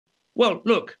Well,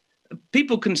 look,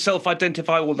 people can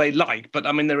self-identify all they like, but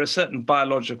I mean, there are certain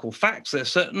biological facts. There are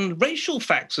certain racial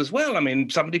facts as well. I mean,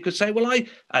 somebody could say, well,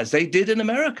 as they did in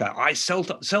America, I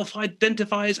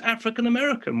self-identify as African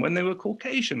American when they were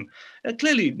Caucasian.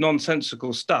 Clearly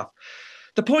nonsensical stuff.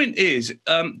 The point is,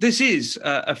 this is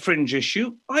a fringe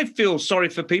issue. I feel sorry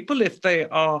for people if they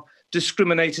are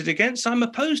discriminated against. I'm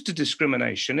opposed to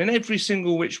discrimination in every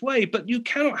single which way, but you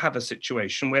cannot have a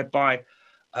situation whereby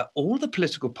all the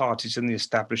political parties in the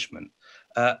establishment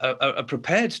are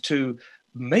prepared to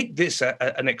make this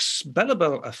an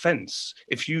expellable offence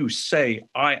if you say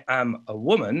I am a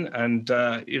woman, and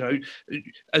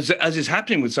as is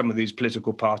happening with some of these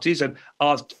political parties. And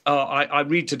I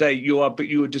read today you are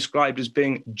described as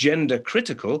being gender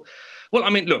critical. Well, I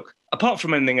mean, look, apart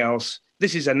from anything else,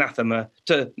 this is anathema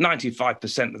to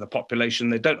 95% of the population.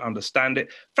 They don't understand it.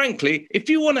 Frankly, if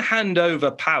you want to hand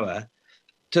over power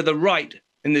to the right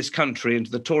in this country and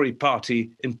to the Tory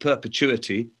party in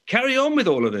perpetuity, carry on with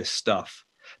all of this stuff,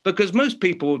 because most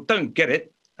people don't get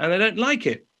it and they don't like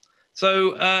it.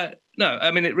 So, no,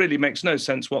 I mean, it really makes no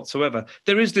sense whatsoever.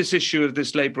 There is this issue of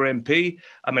this Labour MP.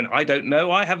 I mean, I don't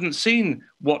know. I haven't seen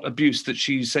what abuse that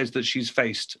she says that she's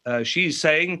faced. She's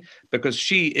saying, because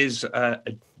she is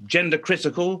gender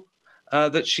critical,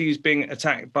 that she's being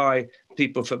attacked by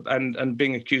people and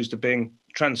being accused of being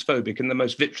transphobic in the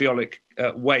most vitriolic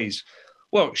ways.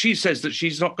 Well, she says that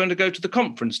she's not going to go to the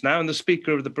conference now, and the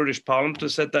Speaker of the British Parliament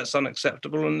has said that's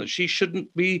unacceptable and that she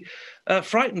shouldn't be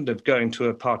frightened of going to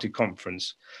a party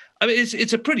conference. I mean,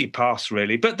 it's a pretty pass,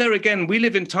 really. But there again, we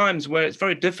live in times where it's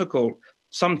very difficult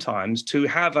sometimes to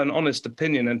have an honest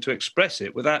opinion and to express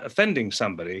it without offending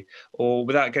somebody or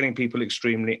without getting people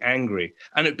extremely angry.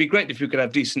 And it'd be great if you could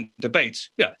have decent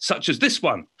debates, such as this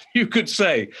one, you could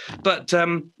say. But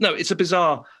no, it's a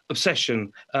bizarre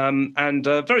obsession and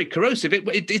very corrosive.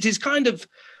 It is kind of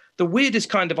the weirdest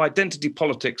kind of identity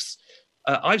politics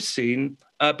I've seen,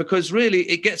 because really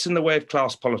it gets in the way of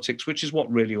class politics, which is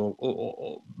what really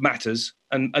all matters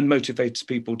and motivates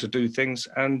people to do things.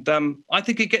 And I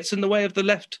think it gets in the way of the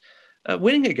left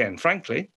winning again, frankly.